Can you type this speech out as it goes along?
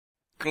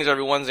Greetings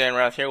everyone,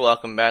 Zannrath here.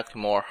 Welcome back to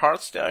more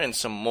Hearthstone and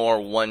some more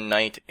One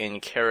Night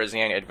in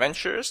Karazhan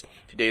adventures.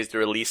 Today is the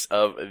release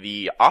of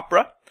the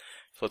Opera.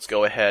 So let's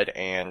go ahead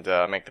and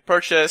make the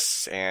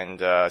purchase and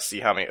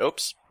see how many...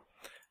 Oops.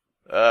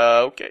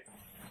 Okay.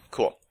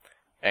 Cool.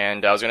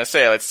 And I was going to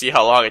say, let's see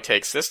how long it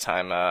takes this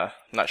time.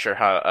 Not sure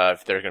how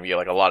if there's going to be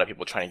like a lot of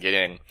people trying to get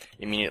in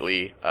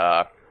immediately.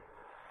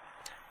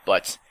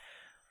 But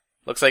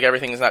looks like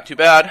everything's not too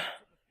bad.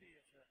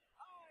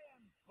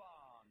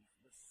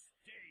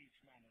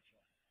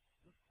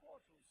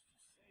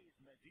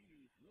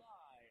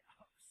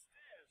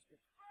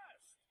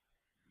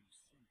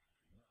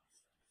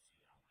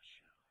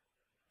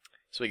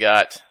 So we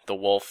got the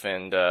wolf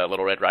and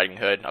Little Red Riding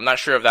Hood. I'm not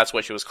sure if that's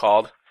what she was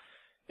called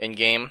in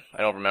game.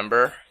 I don't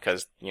remember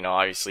because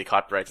obviously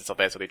copyrights and stuff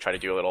like that. So they try to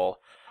do a little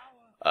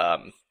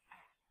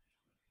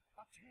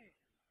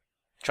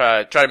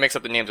try to mix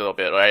up the names a little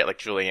bit, right? Like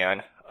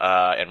Julianne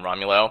and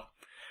Romulo.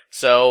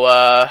 So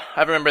I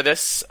remember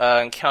this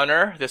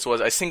encounter. This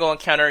was a single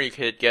encounter. You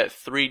could get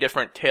 3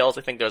 different tales.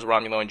 I think there was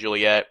Romulo and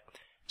Juliet.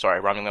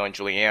 Sorry, Romulo and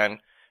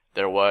Julianne.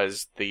 There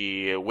was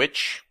the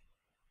witch.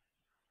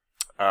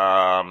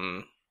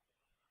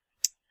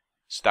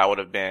 So that would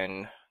have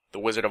been the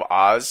Wizard of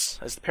Oz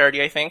as the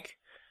parody, I think.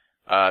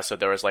 So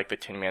there was like the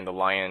Tin Man, the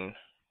Lion,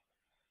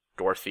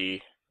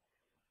 Dorothy,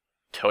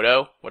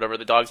 Toto, whatever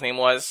the dog's name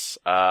was.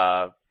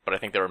 But I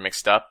think they were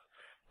mixed up.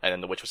 And then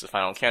the witch was the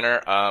final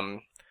encounter.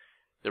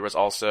 There was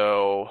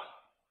also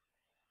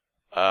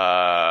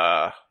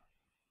the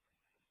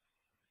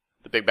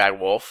Big Bad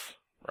Wolf,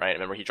 right?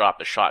 Remember he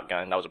dropped a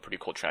shotgun. That was a pretty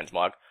cool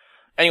transmog.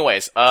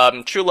 Anyways,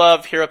 True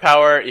Love, Hero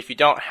Power. If you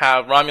don't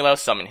have Romulo,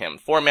 summon him.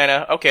 4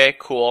 mana. Okay,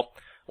 cool.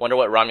 Wonder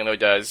what Romulo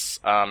does.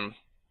 Don't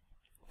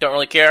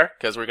really care,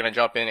 because we're going to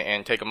jump in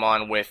and take him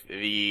on with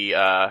the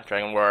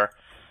Dragon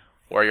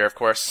Warrior, of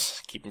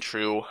course. Keeping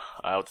true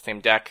with the same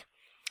deck.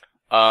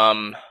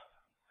 I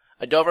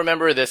don't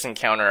remember this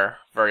encounter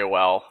very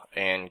well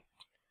in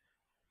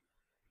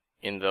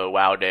the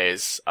WoW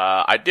days.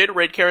 I did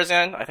raid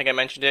Karazhan. I think I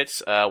mentioned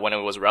it when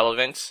it was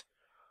relevant.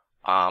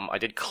 I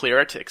did clear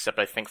it, except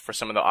I think for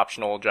some of the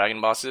optional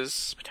dragon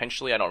bosses,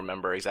 potentially. I don't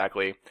remember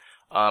exactly.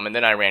 And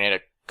then I ran it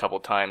a couple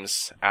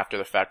times after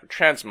the fact with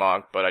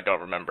Transmog, but I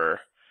don't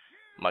remember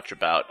much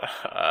about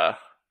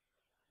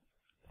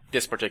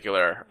this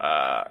particular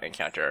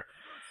encounter.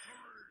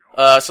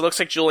 So it looks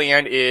like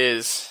Julianne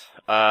is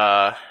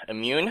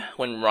immune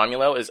when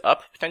Romulo is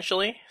up,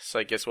 potentially. So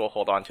I guess we'll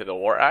hold on to the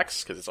War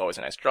Axe, because it's always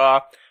a nice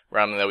draw.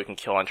 Romulo we can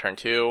kill on turn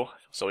 2,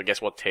 so I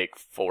guess we'll take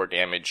 4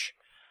 damage.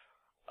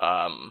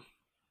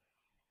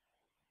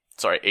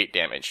 Sorry, 8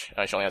 damage.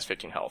 She only has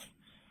 15 health.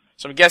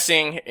 So I'm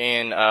guessing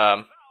in,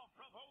 yeah,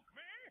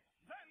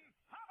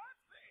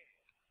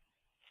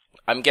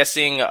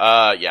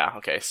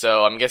 okay.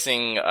 So I'm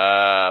guessing, what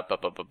am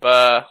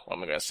I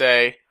gonna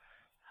say?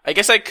 I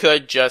guess I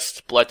could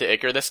just Blood to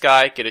Ichor this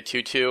guy, get a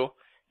 2/2,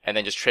 and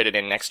then just trade it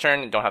in next turn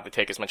and don't have to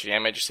take as much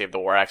damage, save the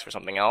War Axe for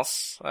something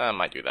else. I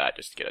might do that,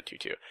 just to get a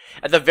 2/2.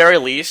 At the very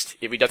least,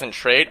 if he doesn't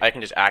trade, I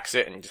can just axe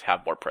it and just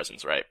have board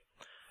presence, right?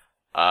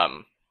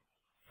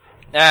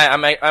 I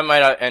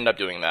might end up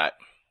doing that.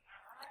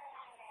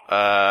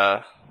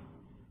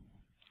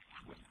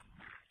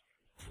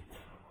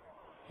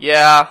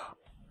 Yeah,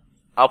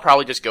 I'll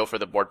probably just go for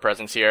the board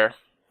presence here.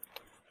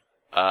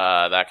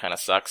 That kind of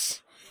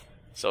sucks.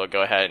 So we'll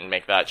go ahead and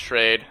make that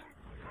trade.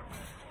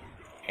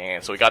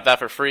 And so we got that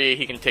for free.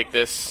 He can take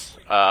this,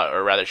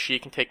 or rather she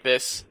can take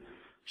this.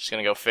 She's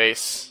gonna go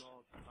face.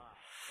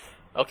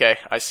 Okay,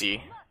 I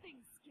see.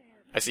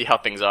 I see how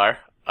things are.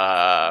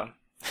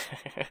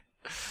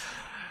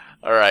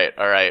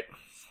 Alright.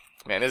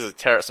 Man, this is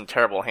some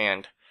terrible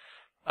hand.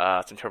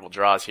 Some terrible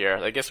draws here.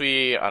 I guess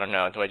I don't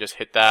know, do I just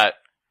hit that,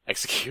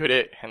 execute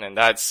it, and then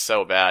that's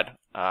so bad.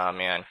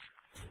 Man.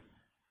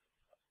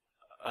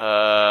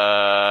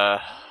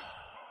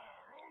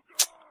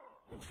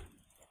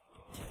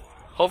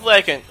 Hopefully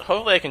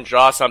I can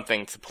draw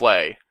something to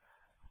play.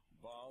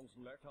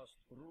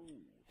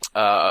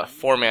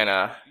 4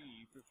 mana.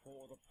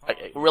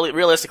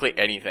 Realistically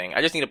anything.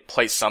 I just need to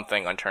play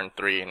something on turn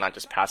 3 and not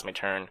just pass my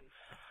turn.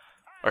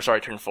 Or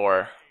sorry, turn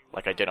 4,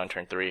 like I did on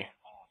turn 3.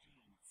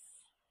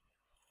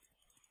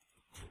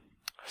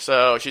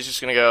 So she's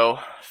just gonna go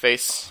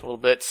face a little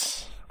bit.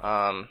 So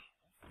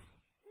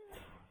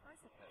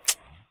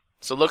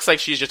it looks like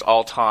she's just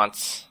all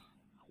taunts.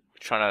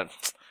 Trying to,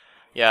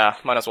 yeah,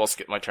 might as well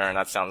skip my turn.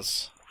 That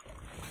sounds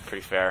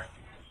pretty fair.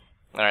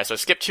 Alright, so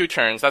skip 2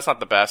 turns. That's not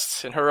the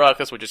best. And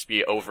Heroicus would just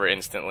be over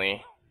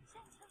instantly.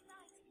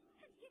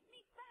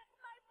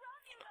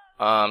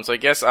 So I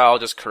guess I'll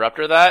just Corrupt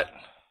her that.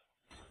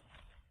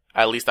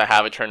 At least I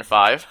have a turn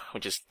 5,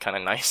 which is kind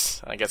of nice.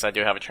 I guess I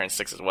do have a turn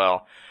 6 as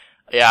well.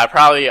 Yeah, I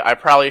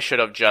probably should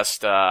have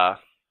just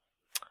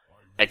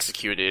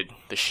executed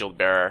the Shield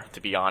Bearer, to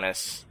be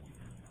honest.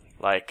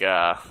 Like,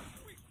 I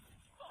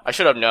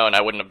should have known I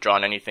wouldn't have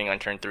drawn anything on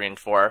turn 3 and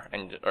 4,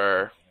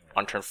 or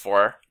on turn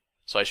 4.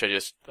 So I should have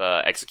just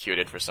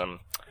executed for something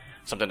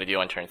to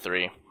do on turn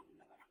 3.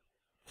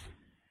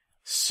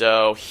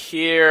 So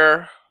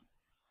here,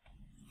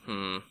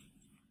 Oh,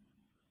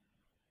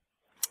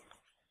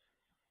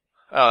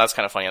 that's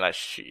kind of funny that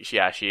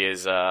she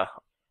is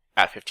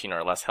at 15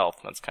 or less health.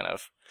 That's kind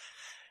of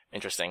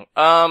interesting.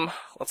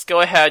 Let's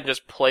go ahead and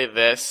just play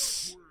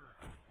this.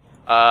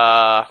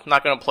 I'm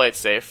not gonna play it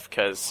safe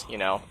because, you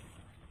know,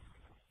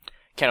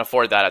 can't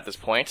afford that at this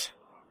point.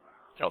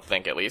 I don't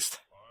think, at least.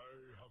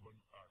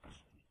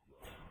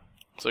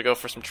 So go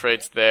for some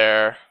trades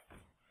there.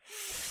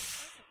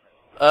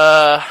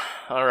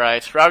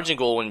 Alright. Ravaging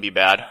Ghoul wouldn't be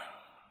bad.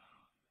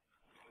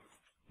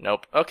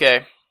 Nope.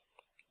 Okay.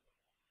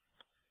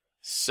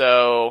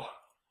 So,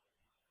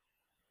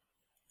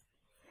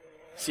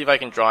 see if I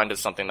can draw into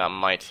something that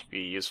might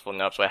be useful.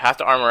 Nope. So I have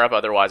to armor up,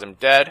 otherwise I'm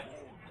dead.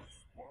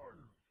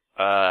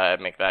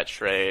 Make that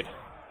trade.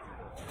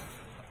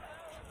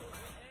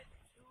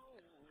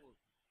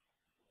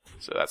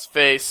 So that's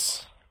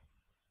face.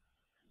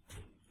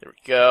 There we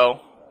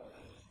go.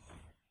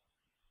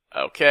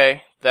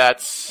 Okay,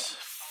 that's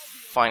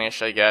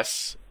fine-ish, I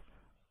guess.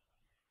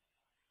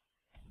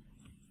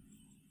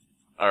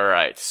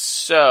 Alright,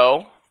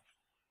 so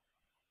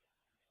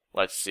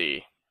let's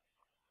see.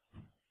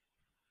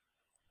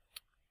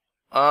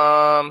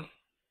 Guess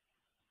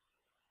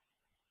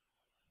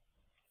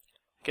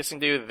I can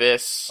do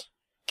this,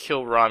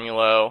 kill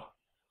Romulo.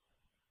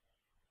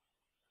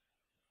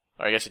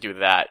 Or I guess I do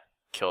that,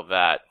 kill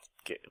that,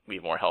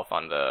 leave more health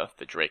on the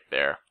Drake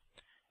there.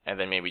 And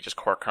then maybe just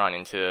Karazhan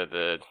into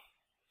the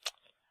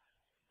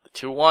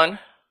 2-1,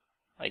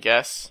 I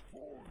guess.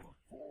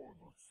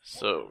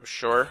 So,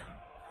 sure.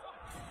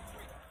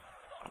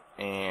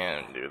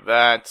 And do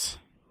that.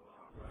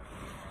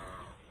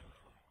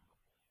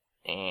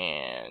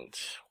 And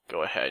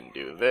go ahead and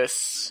do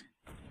this.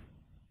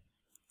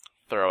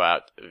 Throw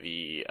out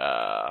the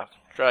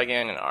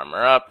dragon and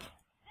armor up.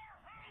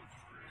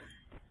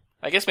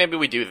 I guess maybe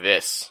we do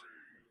this.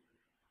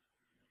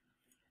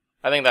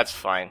 I think that's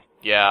fine.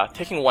 Yeah,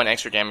 taking 1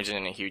 extra damage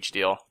isn't a huge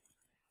deal.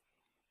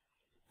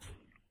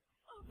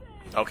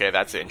 Okay,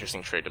 that's an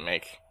interesting trade to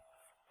make.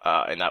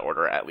 In that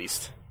order, at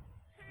least.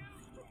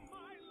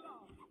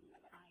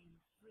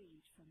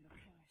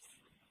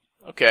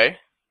 Okay.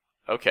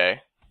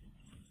 Okay.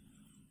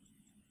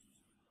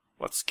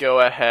 Let's go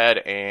ahead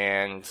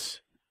and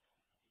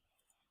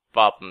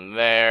bop them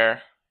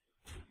there.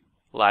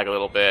 Lag a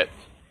little bit.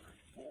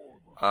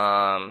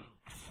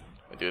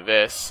 We do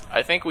this.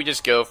 I think we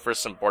just go for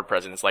some board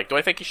presence. Like, do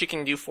I think she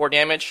can do 4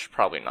 damage?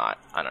 Probably not.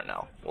 I don't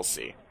know. We'll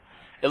see.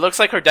 It looks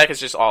like her deck is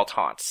just all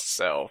taunts,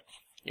 so,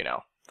 you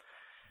know.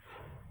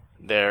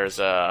 There's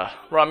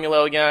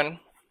Romulo again.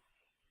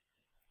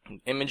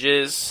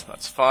 Images,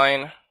 that's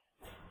fine.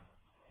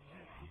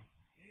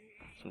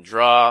 Some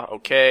draw,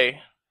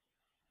 okay.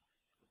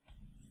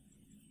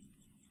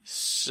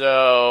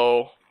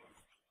 So,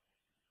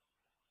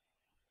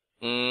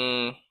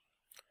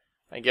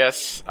 I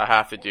guess I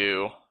have to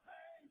do.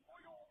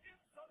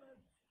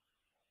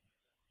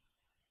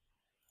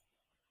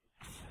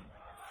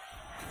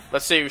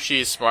 Let's see if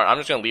she's smart. I'm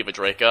just gonna leave a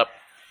Drake up.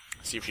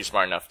 See if she's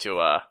smart enough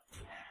to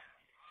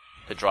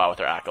draw with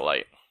her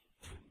Acolyte.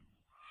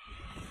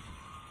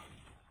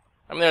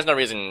 I mean, there's no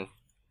reason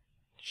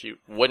she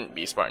wouldn't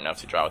be smart enough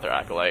to draw with her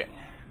Acolyte.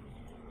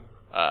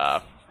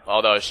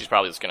 Although she's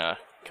probably just gonna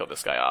kill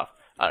this guy off.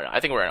 I don't know. I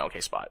think we're in an okay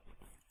spot.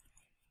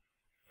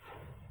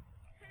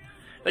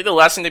 I think the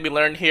lesson to be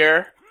learned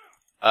here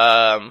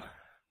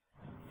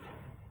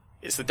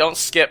is that don't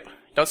skip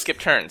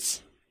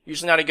turns.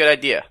 Usually not a good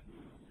idea,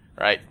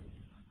 right?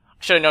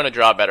 Should have known to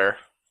draw better.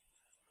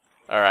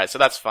 All right, so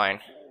that's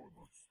fine.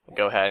 We'll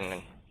go ahead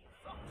and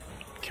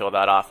kill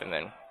that off, and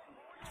then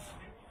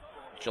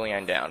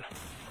Julianne down.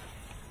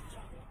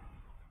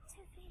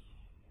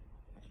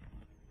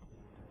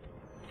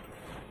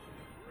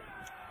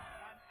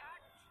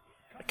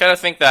 I kind of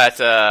think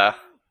that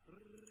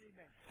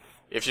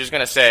if she's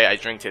gonna say "I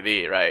drink to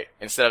thee," right,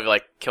 instead of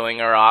like killing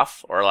her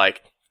off or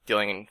like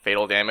dealing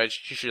fatal damage,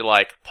 she should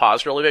like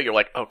pause for a little bit. You're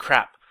like, "Oh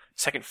crap,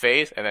 second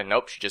phase," and then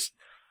nope, she just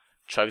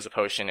chugs a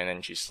potion, and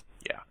then she's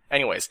yeah.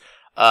 Anyways,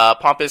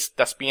 Pompous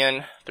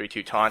Thespian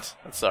 3/2 taunt.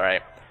 That's all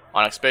right.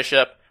 Onyx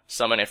Bishop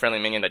summon a friendly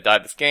minion that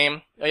died this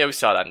game. Oh yeah, we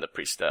saw that in the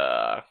Priest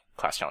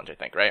class challenge, I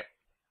think, right?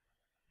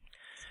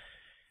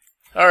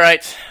 All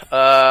right.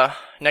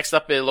 Next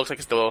up, it looks like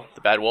it's the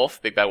Bad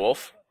Wolf, Big Bad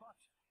Wolf.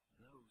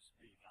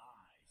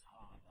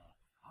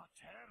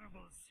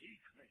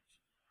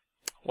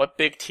 What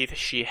big teeth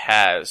she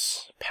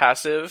has?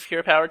 Passive,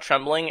 hero power,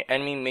 trembling.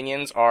 Enemy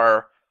minions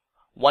are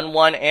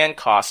 1/1 and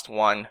cost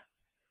 1.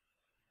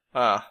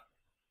 Well,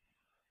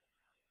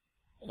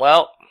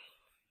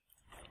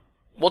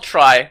 we'll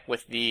try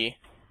with the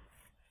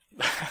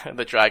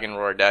the Dragon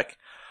Roar deck.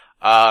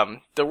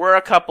 There were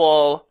a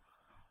couple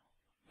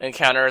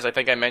encounters I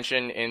think I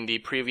mentioned in the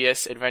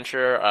previous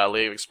adventure,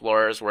 League of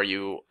Explorers, where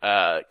you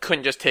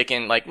couldn't just take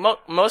in like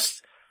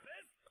most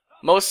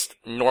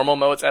normal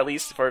modes, at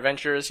least for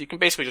adventures. You can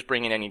basically just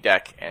bring in any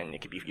deck and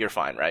it could be you're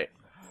fine, right?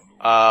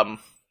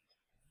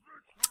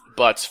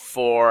 But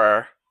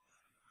for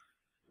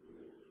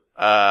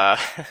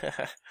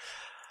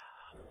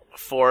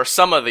for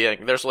some of the,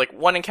 there's like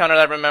one encounter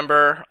that I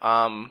remember,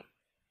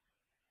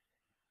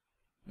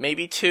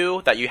 maybe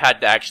two, that you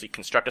had to actually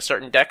construct a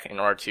certain deck in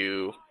order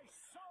to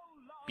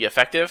be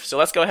effective. So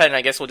let's go ahead and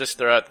I guess we'll just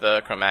throw out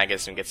the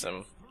Chromagus and get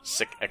some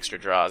sick extra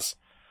draws.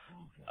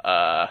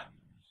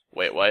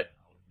 Wait, what?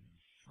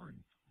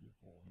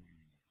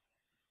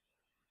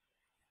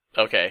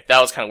 Okay, that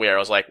was kind of weird. I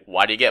was like,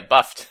 why do you get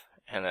buffed?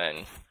 And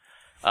then,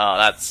 oh,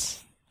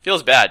 that's,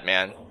 feels bad,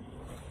 man.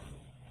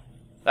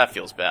 That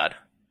feels bad.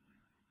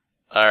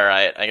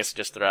 Alright, I guess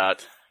just throw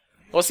out,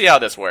 we'll see how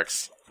this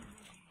works.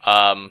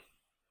 Enemy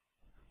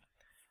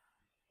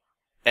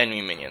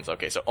minions.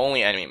 Okay, so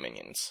only enemy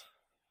minions.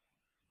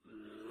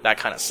 That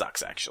kind of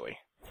sucks, actually.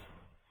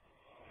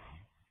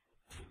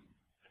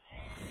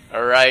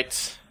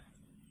 Alright.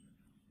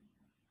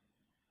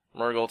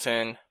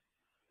 Murgleton.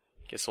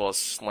 Guess we'll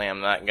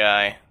slam that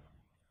guy.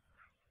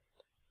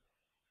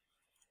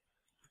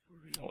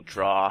 We'll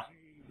draw.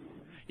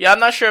 Yeah, I'm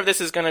not sure if this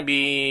is going to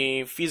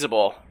be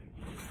feasible.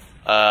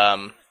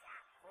 Sure.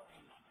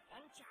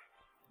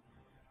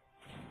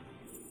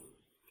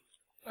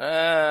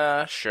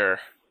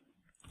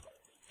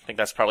 I think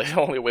that's probably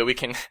the only way we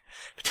can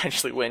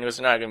potentially win, because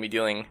we're not going to be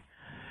dealing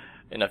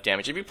enough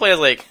damage. If you play as,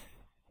 like,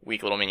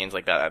 weak little minions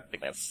like that, I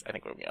think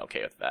we're going to be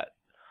okay with that.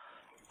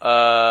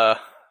 I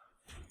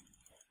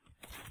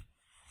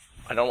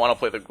don't want to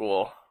play the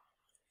Ghoul.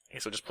 I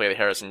guess we'll just play the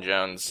Harrison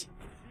Jones.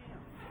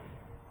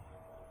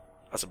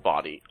 That's a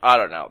body. I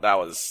don't know. That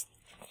was...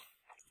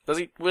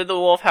 Would the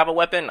wolf have a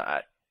weapon?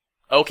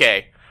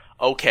 Okay.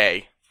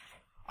 Okay.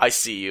 I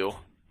see you.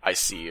 I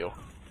see you.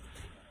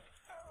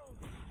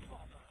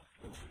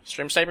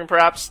 Stream sniping,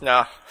 perhaps?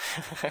 No.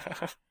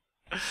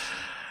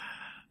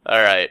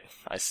 Alright.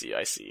 I see you.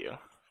 I see you.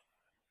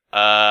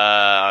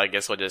 I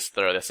guess we'll just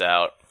throw this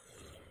out.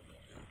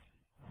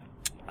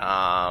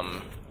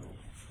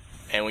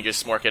 And we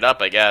just smork it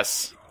up, I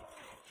guess.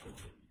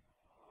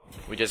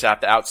 We just have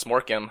to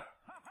outsmork him.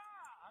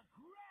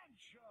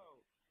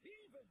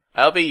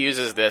 I hope he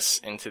uses this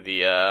into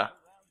the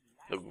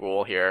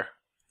ghoul here.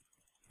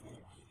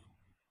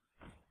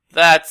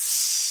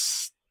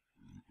 That's...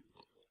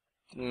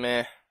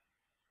 meh.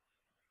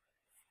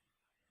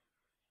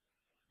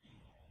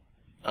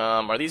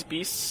 Are these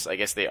beasts? I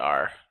guess they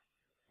are.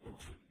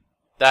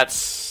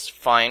 That's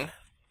fine.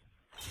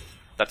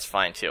 That's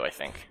fine too, I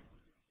think.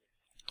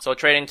 So I'll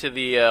trade into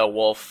the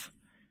wolf,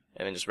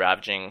 and then just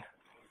ravaging.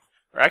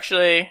 Or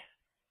actually...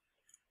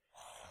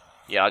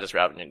 yeah, I'll just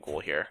ravage and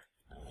ghoul here.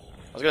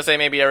 I was gonna say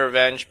maybe a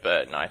revenge,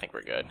 but no, I think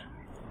we're good.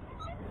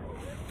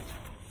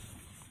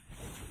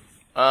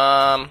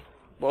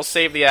 We'll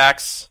save the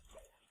axe,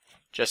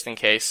 just in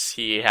case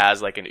he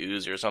has like an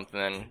ooze or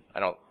something. I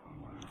don't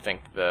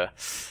think the...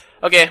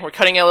 okay, we're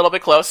cutting it a little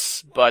bit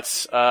close,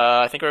 but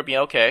I think we'll be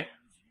okay.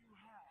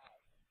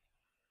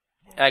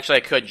 Actually,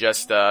 I could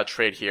just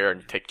trade here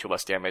and take 2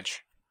 less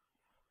damage.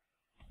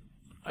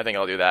 I think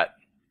I'll do that.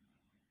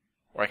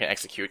 Or I can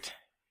execute.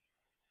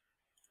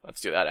 Let's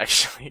do that,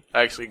 actually.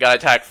 Actually, gotta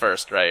attack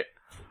first, right?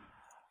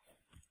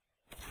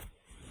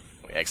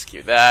 We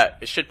execute that.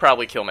 It should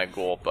probably kill my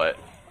ghoul, but...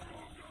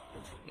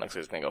 looks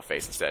like it's gonna go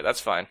face instead. That's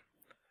fine.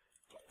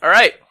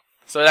 Alright!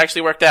 So it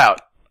actually worked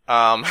out.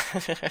 Oh,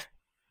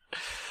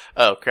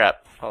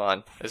 crap. Hold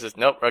on. This is...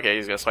 nope. Okay,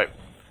 he's gonna swipe.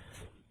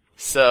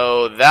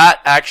 So that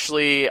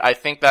actually... I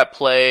think that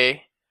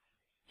play...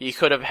 he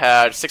could have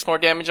had 6 more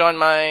damage on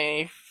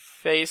my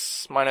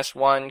face.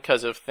 -1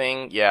 because of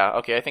thing. Yeah,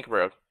 okay, I think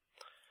we're...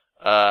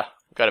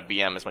 gotta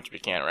BM as much as we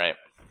can, right?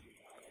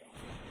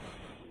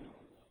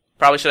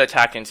 Probably should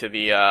attack into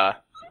the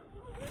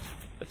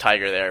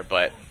tiger there,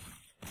 but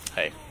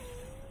hey,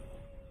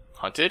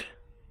 hunted.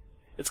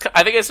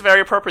 I think it's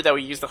very appropriate that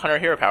we use the hunter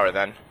hero power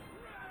then.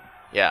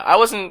 Yeah, I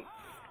wasn't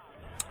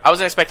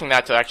expecting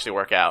that to actually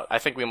work out. I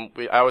think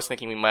I was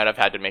thinking we might have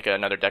had to make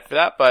another deck for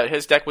that, but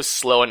his deck was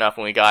slow enough,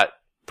 and we got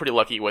pretty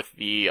lucky with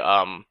the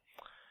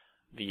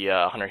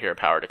hunter hero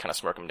power to kind of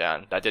smirk him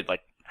down. That did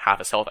like half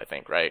his health, I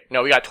think, right?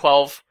 No, we got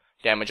 12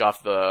 damage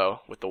off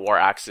with the war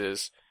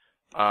axes.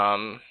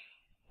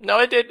 No,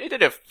 it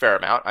did a fair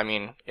amount. I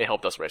mean, it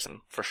helped us race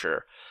him, for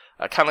sure.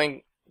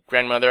 Kindling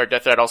Grandmother,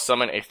 Death Threat, I'll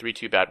summon a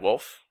 3/2 Bad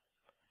Wolf.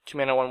 2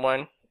 mana,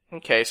 1/1.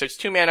 Okay, so it's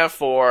 2 mana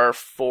for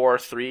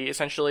 4/3,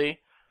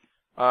 essentially.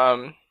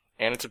 And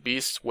it's a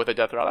beast with a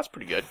Death Threat. That's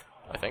pretty good,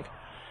 I think.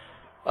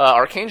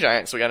 Arcane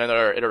Giant, so we got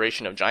another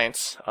iteration of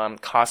Giants.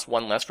 Cost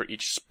 1 less for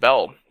each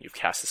spell you've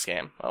cast this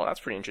game. Oh, that's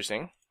pretty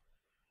interesting.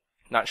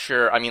 Not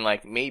sure. I mean,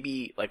 like,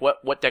 maybe, like,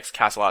 what decks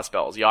cast a lot of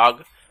spells?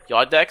 Yogg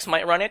decks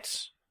might run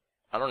it?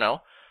 I don't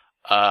know.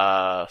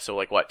 So,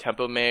 like, what?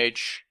 Tempo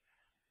Mage,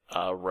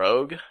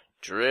 Rogue,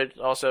 Druid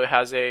also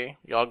has a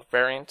Yogg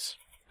variant.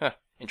 Huh,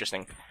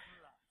 interesting.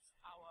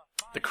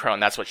 The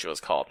Crone, that's what she was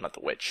called, not the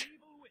Witch.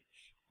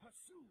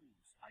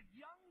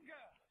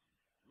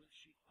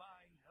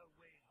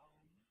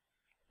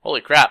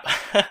 Holy crap.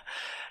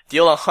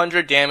 Deal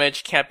 100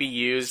 damage, can't be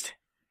used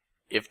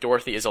if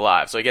Dorothy is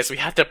alive. So I guess we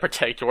have to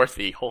protect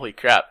Dorothy. Holy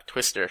crap.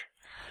 Twister.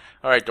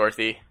 Alright,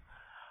 Dorothy.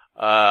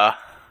 I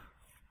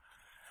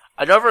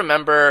I don't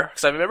remember,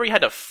 because I remember you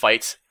had to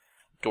fight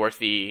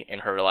Dorothy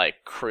and her,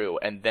 like, crew,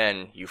 and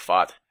then you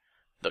fought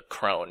the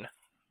Crone,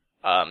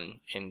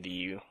 in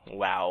the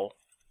WoW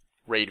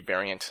raid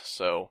variant,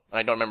 so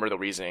I don't remember the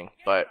reasoning,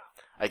 but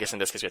I guess in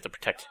this case you have to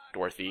protect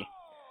Dorothy.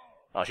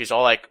 She's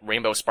all, like,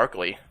 rainbow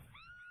sparkly.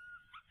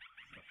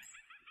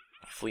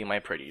 Flee my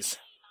pretties.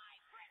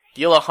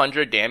 Deal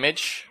 100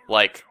 damage,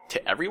 like,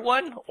 to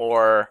everyone,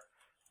 or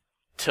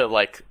to,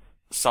 like,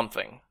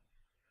 something?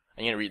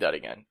 I'm gonna read that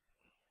again.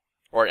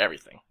 Or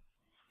everything.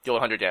 Do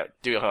 100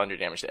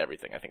 damage to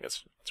everything. I think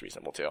that's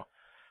reasonable too.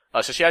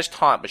 So she has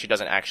taunt, but she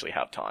doesn't actually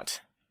have taunt.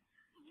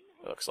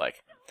 It looks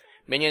like.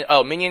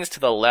 Minions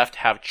to the left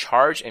have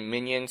charge, and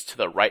minions to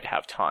the right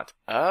have taunt.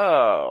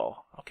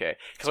 Oh, okay.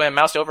 Because when I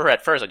moused over her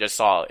at first, I just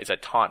saw it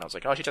said taunt. I was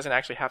like, oh, she doesn't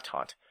actually have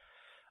taunt.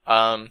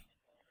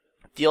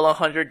 Deal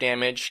 100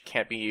 damage,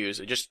 can't be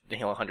used. Just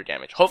heal 100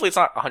 damage. Hopefully it's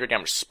not 100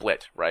 damage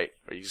split, right?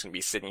 Or you're just gonna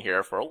be sitting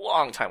here for a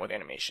long time with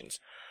animations.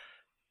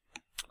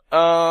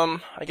 I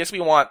guess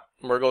we want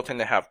Murgleton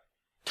to have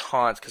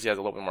taunt because he has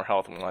a little bit more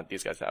health, and we want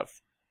these guys to have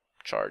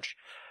charge.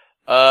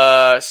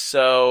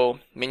 So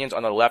minions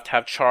on the left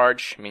have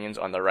charge, minions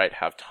on the right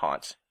have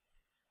taunt.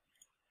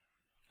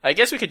 I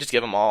guess we could just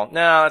give them all.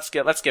 No, let's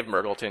give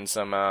Murgleton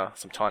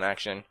some taunt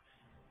action.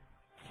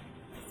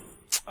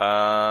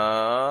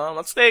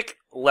 Let's take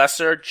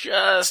lesser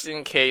just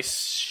in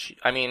case.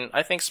 I mean,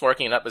 I think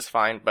smirking it up is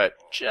fine, but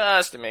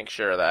just to make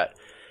sure that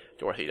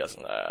Dorothy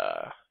doesn't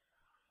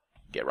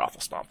get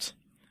raffle stomped.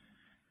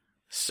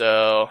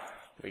 So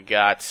we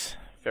got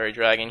Fairy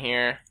Dragon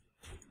here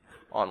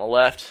on the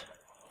left.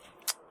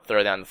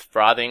 Throw down the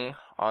frothing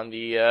on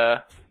the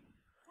I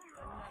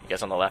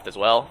guess on the left as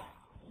well.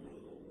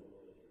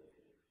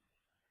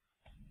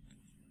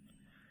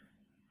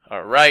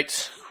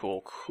 Alright,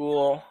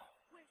 cool.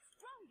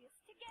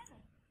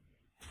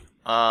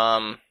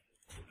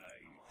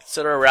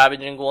 Consider a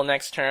Ravaging Ghoul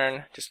next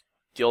turn. Just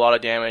deal a lot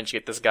of damage,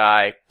 get this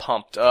guy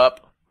pumped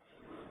up.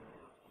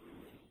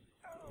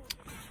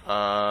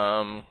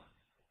 I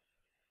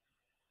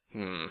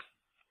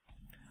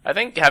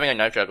think having a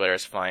Knife Juggler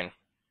is fine.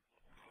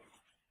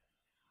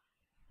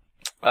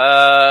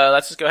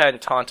 Let's just go ahead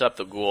and taunt up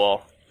the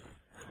ghoul.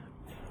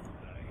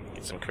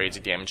 Get some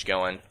crazy damage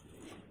going.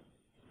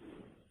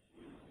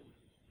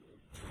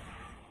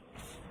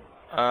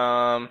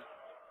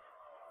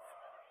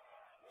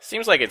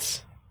 Seems like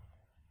it's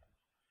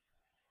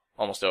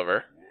almost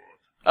over.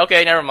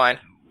 Okay, never mind.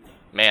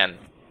 Man,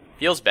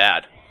 feels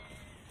bad.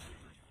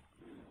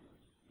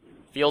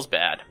 Feels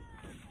bad.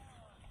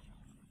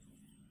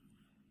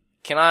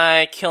 Can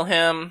I kill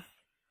him?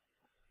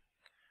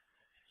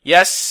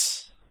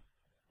 Yes.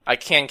 I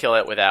can kill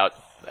it without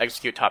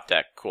execute top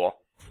deck. Cool.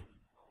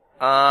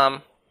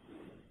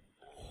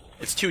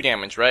 It's 2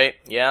 damage, right?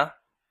 Yeah.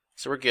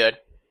 So we're good.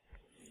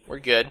 We're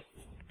good.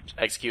 Just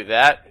execute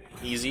that.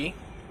 Easy.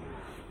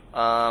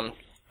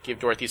 Give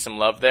Dorothy some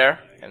love there,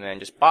 and then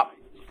just pop.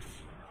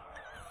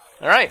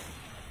 Alright.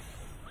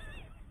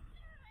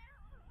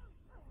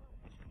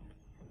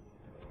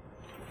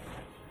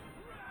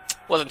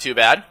 Wasn't too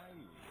bad.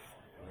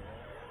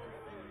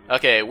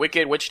 Okay,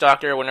 Wicked Witch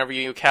Doctor. Whenever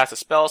you cast a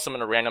spell,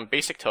 summon a random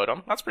basic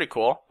totem. That's pretty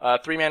cool. 4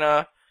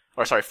 mana,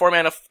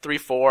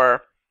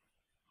 3/4.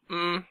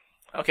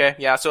 Okay,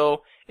 yeah,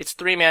 so it's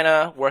 3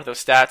 mana worth of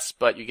stats,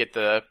 but you get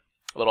the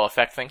little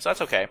effect thing, so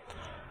that's okay.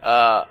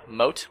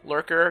 Moat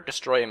Lurker,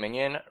 destroy a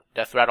minion,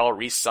 Death Rattle,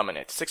 resummon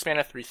it. 6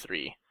 mana,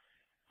 3/3.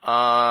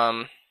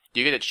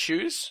 Do you get to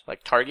choose,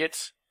 like,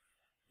 target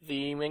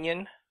the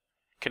minion?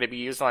 Could it be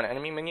used on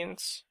enemy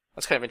minions?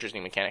 That's kind of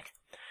interesting mechanic.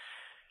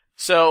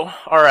 So,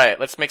 alright,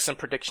 let's make some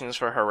predictions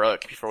for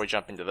Heroic before we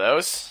jump into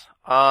those.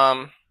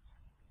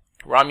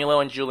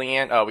 Romulo and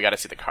Julianne. Oh, we gotta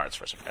see the cards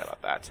first, I forgot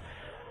about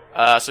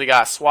that. So we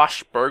got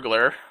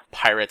Swashbuckler,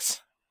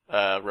 Pirates,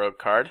 rogue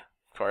card,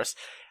 of course.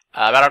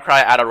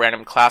 Battlecry, add a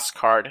random class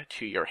card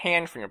to your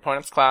hand from your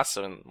opponent's class,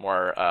 so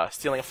more,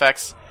 stealing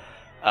effects.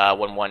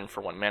 1/1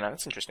 for 1 mana,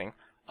 that's interesting.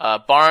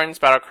 Barnes,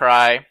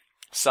 Battlecry,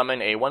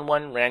 summon a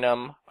 1/1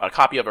 random, a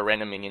copy of a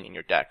random minion in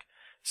your deck.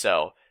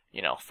 So,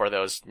 you know, for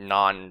those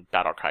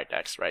non-Battlecry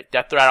decks, right?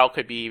 Death Rattle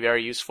could be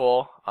very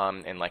useful,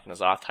 in like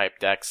N'Zoth type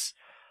decks.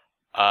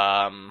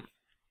 I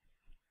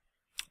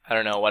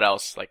don't know, what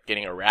else? Like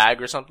getting a rag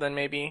or something,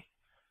 maybe?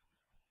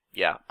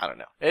 Yeah, I don't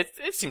know.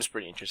 It seems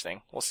pretty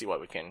interesting. We'll see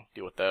what we can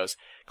do with those.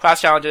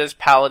 Class challenges,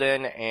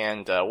 Paladin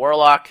and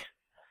Warlock.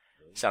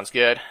 Sounds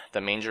good. The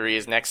Mangery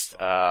is next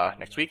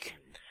week.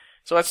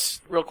 So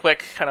let's, real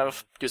quick, kind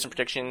of do some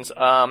predictions.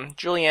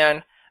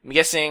 Julianne, I'm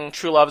guessing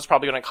True Love is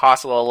probably going to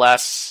cost a little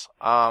less.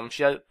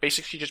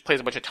 She just plays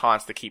a bunch of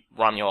taunts to keep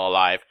Romulo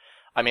alive.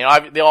 I mean,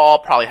 they'll all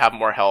probably have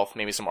more health,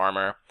 maybe some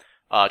armor.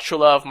 True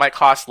Love might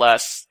cost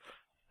less.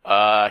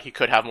 He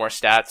could have more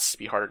stats,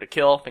 be harder to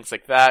kill, things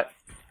like that.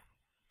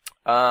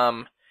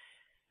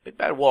 Big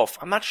Bad Wolf,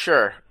 I'm not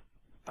sure.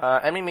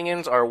 Enemy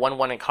minions are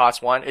 1/1 and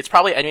cost 1. It's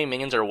probably enemy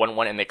minions are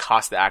 1/1 and they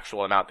cost the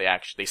actual amount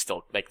they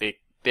still, like, they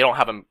don't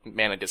have a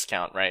mana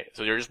discount, right?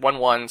 So they're just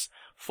 1/1s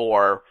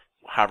for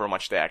however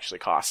much they actually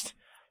cost.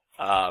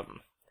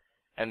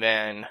 And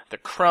then the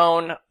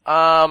Crone,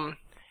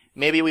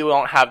 maybe we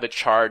won't have the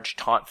charge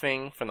taunt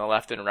thing from the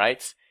left and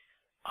right.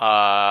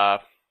 Yeah,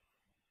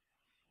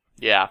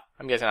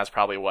 I'm guessing that's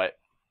probably what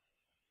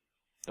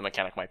the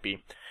mechanic might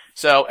be.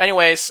 So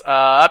anyways,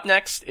 up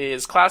next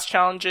is class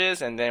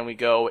challenges, and then we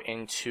go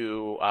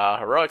into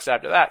heroics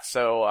after that.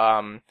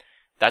 So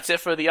that's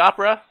it for the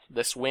opera,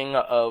 this wing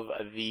of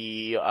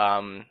the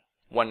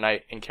One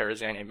Night in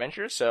Karazhan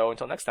adventure. So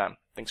until next time,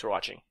 thanks for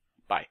watching.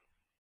 Bye.